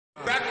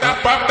Hold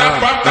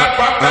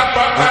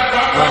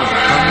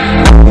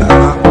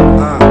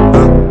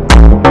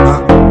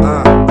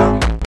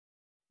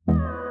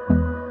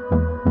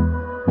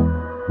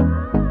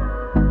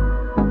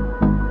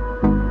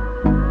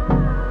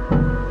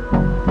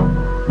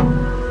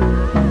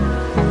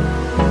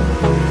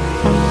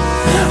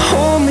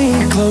me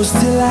close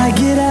till I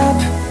get up.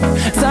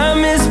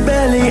 Time is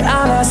barely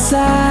on our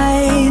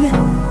side.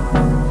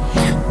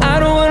 I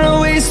don't wanna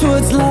waste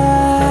what's left.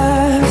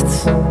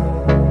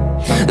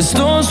 The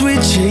storms we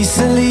chase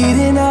are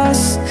leading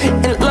us,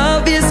 and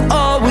love is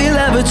all we'll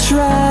ever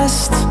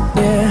trust.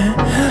 Yeah,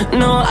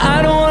 no,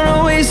 I don't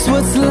wanna waste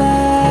what's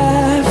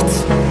left.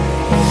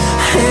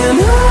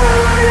 And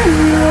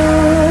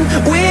on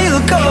we'll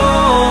go,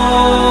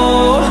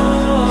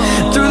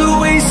 through the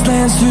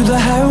wastelands, through the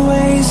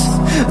highways,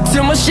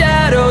 till my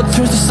shadow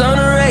turns to sun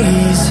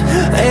rays.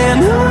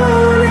 And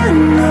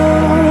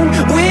on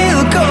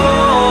we'll go,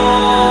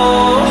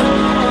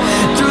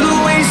 through the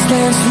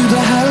wastelands, through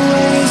the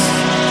highways,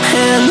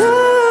 and on we'll go.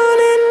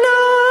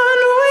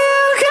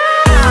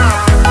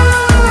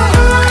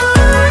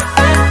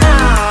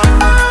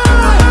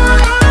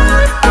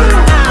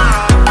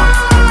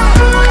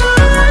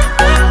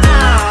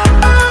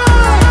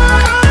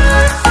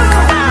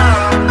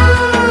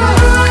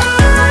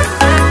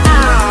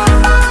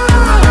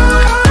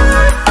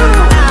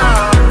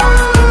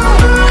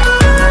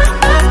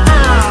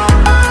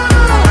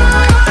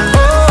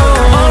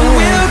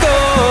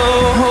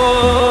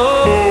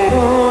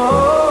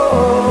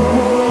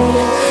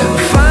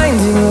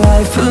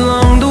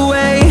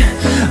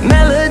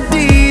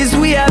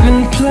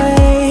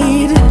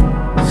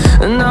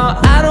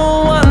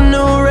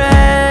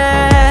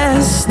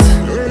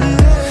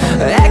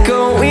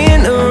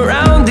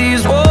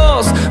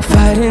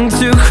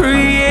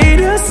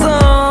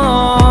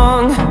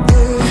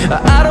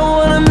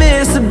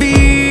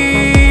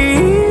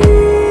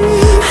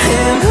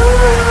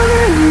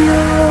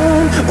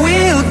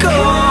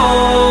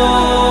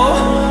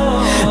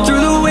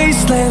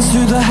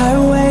 Through the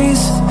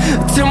highways,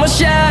 till my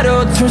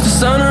shadow turns to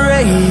sun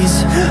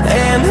rays.